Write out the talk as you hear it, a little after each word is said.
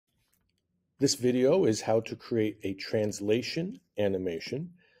This video is how to create a translation animation.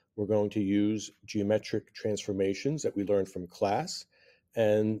 We're going to use geometric transformations that we learned from class,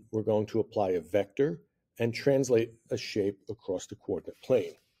 and we're going to apply a vector and translate a shape across the coordinate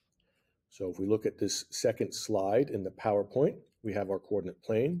plane. So if we look at this second slide in the PowerPoint, we have our coordinate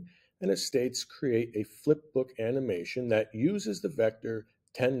plane, and it states create a flipbook animation that uses the vector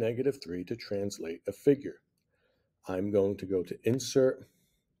 10, -3 to translate a figure. I'm going to go to Insert,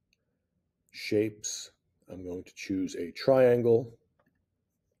 Shapes. I'm going to choose a triangle.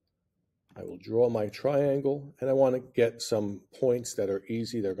 I will draw my triangle, and I want to get some points that are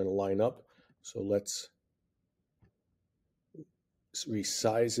easy. They're going to line up. So let's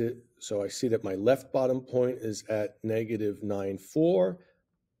resize it. So I see that my left bottom point is at -9,4.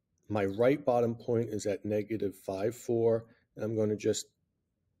 My right bottom point is at -5,4. And I'm going to just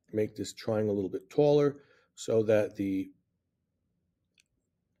make this triangle a little bit taller so that the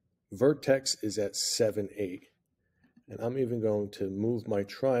vertex is at 7,8. And I'm even going to move my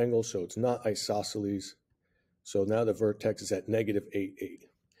triangle so it's not isosceles. So now the vertex is at -8,8.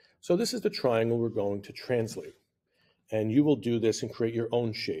 So this is the triangle we're going to translate. And you will do this and create your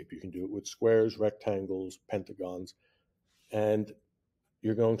own shape. You can do it with squares, rectangles, pentagons. And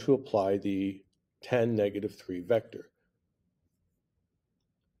you're going to apply the 10, -3 vector.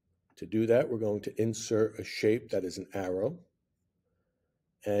 To do that, we're going to insert a shape that is an arrow.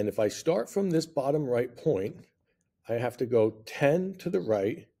 And if I start from this bottom right point, I have to go 10 to the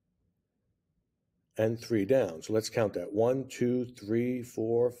right and 3 down. So let's count that. 1, 2, 3,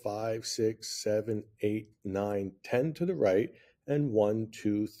 4, 5, 6, 7, 8, 9, 10 to the right, and 1,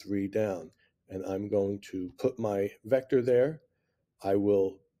 2, 3 down. And I'm going to put my vector there. I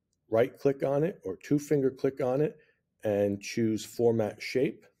will right-click on it or two-finger click on it and choose Format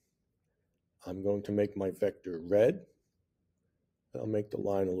Shape. I'm going to make my vector red. I'll make the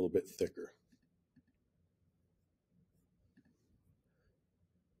line a little bit thicker.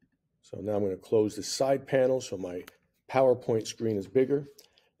 So now I'm going to close the side panel so my PowerPoint screen is bigger.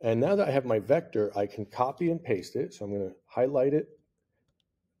 And now that I have my vector, I can copy and paste it. So I'm going to highlight it,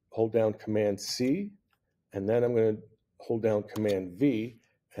 hold down Command C, and then I'm going to hold down Command V,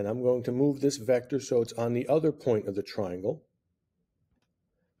 and I'm going to move this vector so it's on the other point of the triangle.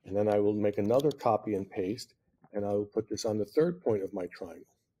 And then I will make another copy and paste, and I will put this on the third point of my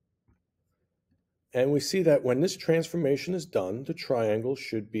triangle. And we see that when this transformation is done, the triangle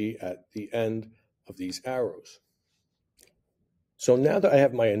should be at the end of these arrows. So now that I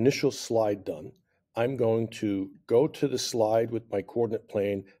have my initial slide done, I'm going to go to the slide with my coordinate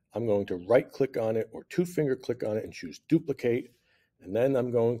plane. I'm going to right-click on it or two-finger click on it and choose Duplicate. And then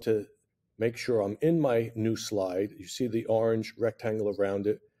I'm going to make sure I'm in my new slide. You see the orange rectangle around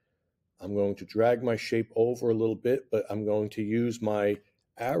it. I'm going to drag my shape over a little bit, but I'm going to use my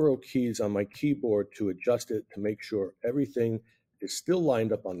arrow keys on my keyboard to adjust it to make sure everything is still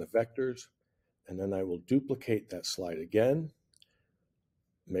lined up on the vectors. And then I will duplicate that slide again.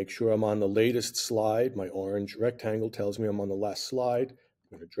 Make sure I'm on the latest slide. My orange rectangle tells me I'm on the last slide. I'm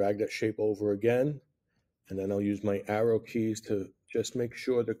going to drag that shape over again. And then I'll use my arrow keys to just make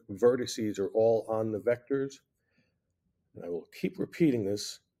sure the vertices are all on the vectors. And I will keep repeating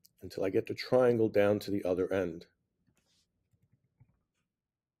this until I get the triangle down to the other end.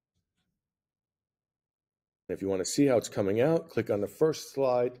 If you want to see how it's coming out, click on the first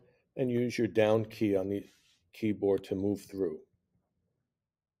slide and use your down key on the keyboard to move through.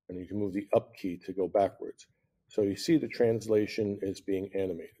 And you can move the up key to go backwards. So you see the translation is being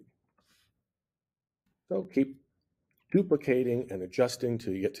animated. So keep duplicating and adjusting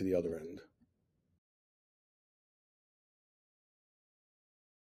till you get to the other end.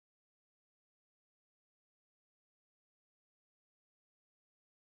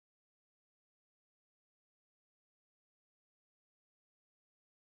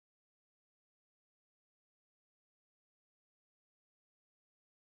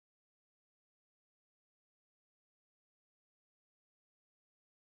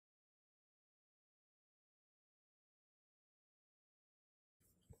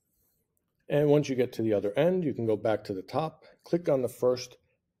 And once you get to the other end, you can go back to the top, click on the first,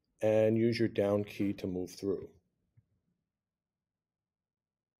 and use your down key to move through.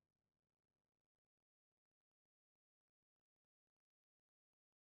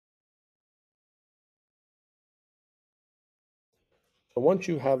 So once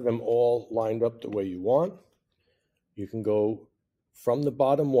you have them all lined up the way you want, you can go from the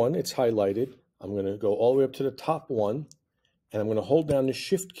bottom one, it's highlighted. I'm going to go all the way up to the top one, and I'm going to hold down the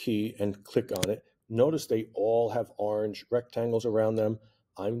Shift key and click on it. Notice they all have orange rectangles around them.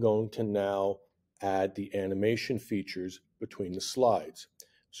 I'm going to now add the animation features between the slides.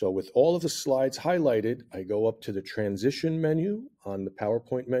 So with all of the slides highlighted, I go up to the transition menu on the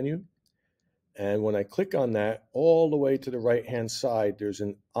PowerPoint menu. And when I click on that, all the way to the right-hand side, there's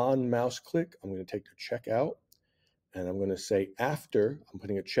an on mouse click. I'm going to take the check out, and I'm going to say after, I'm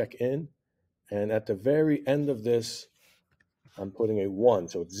putting a check in. And at the very end of this, I'm putting a 1.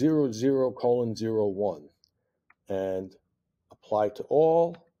 So it's 00:01. And apply to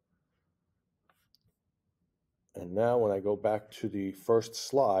all. And now when I go back to the first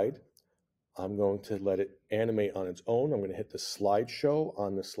slide, I'm going to let it animate on its own. I'm going to hit the slideshow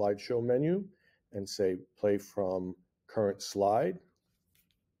on the slideshow menu and say play from current slide.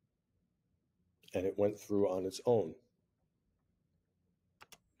 And it went through on its own.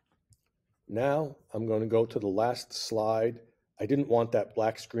 Now I'm going to go to the last slide. I didn't want that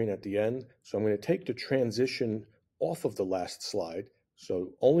black screen at the end, so I'm going to take the transition off of the last slide. So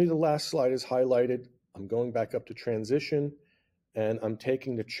only the last slide is highlighted. I'm going back up to transition, and I'm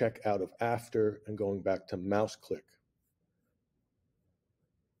taking the check out of after and going back to mouse click.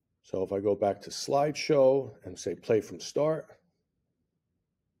 So if I go back to slideshow and say play from start,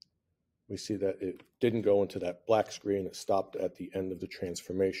 we see that it didn't go into that black screen. It stopped at the end of the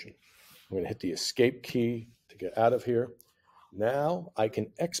transformation. I'm going to hit the escape key to get out of here. Now I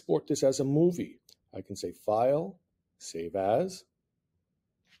can export this as a movie. I can say File, Save As.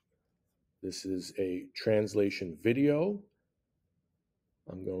 This is a translation video.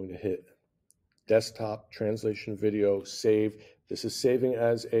 I'm going to hit Desktop, Translation Video, Save. This is saving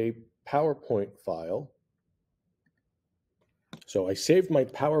as a PowerPoint file. So I saved my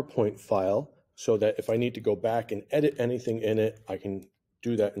PowerPoint file so that if I need to go back and edit anything in it, I can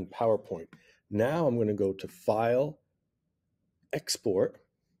do that in PowerPoint. Now I'm going to go to File, Export.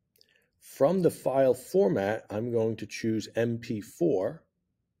 From the file format, I'm going to choose MP4.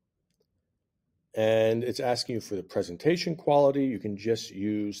 And it's asking you for the presentation quality. You can just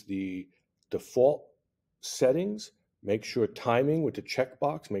use the default settings. Make sure timing with the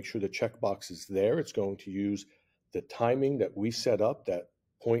checkbox, make sure the checkbox is there. It's going to use the timing that we set up, that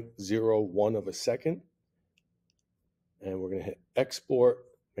 0.01 of a second. And we're going to hit export,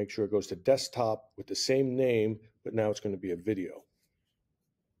 make sure it goes to desktop with the same name, but now it's going to be a video.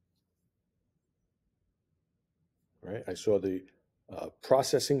 All right, I saw the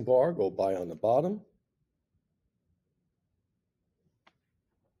processing bar go by on the bottom.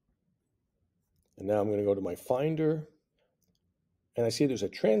 And now I'm going to go to my Finder. And I see there's a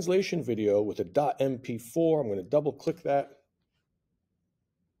translation video with a .mp4. I'm going to double click that.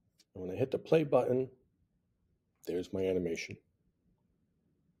 And when I hit the play button, there's my animation.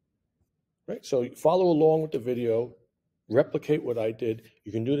 Right, so follow along with the video, replicate what I did.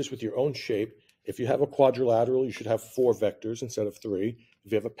 You can do this with your own shape. If you have a quadrilateral, you should have 4 vectors instead of 3.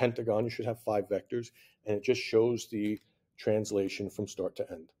 If you have a pentagon, you should have 5 vectors. And it just shows the translation from start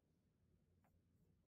to end.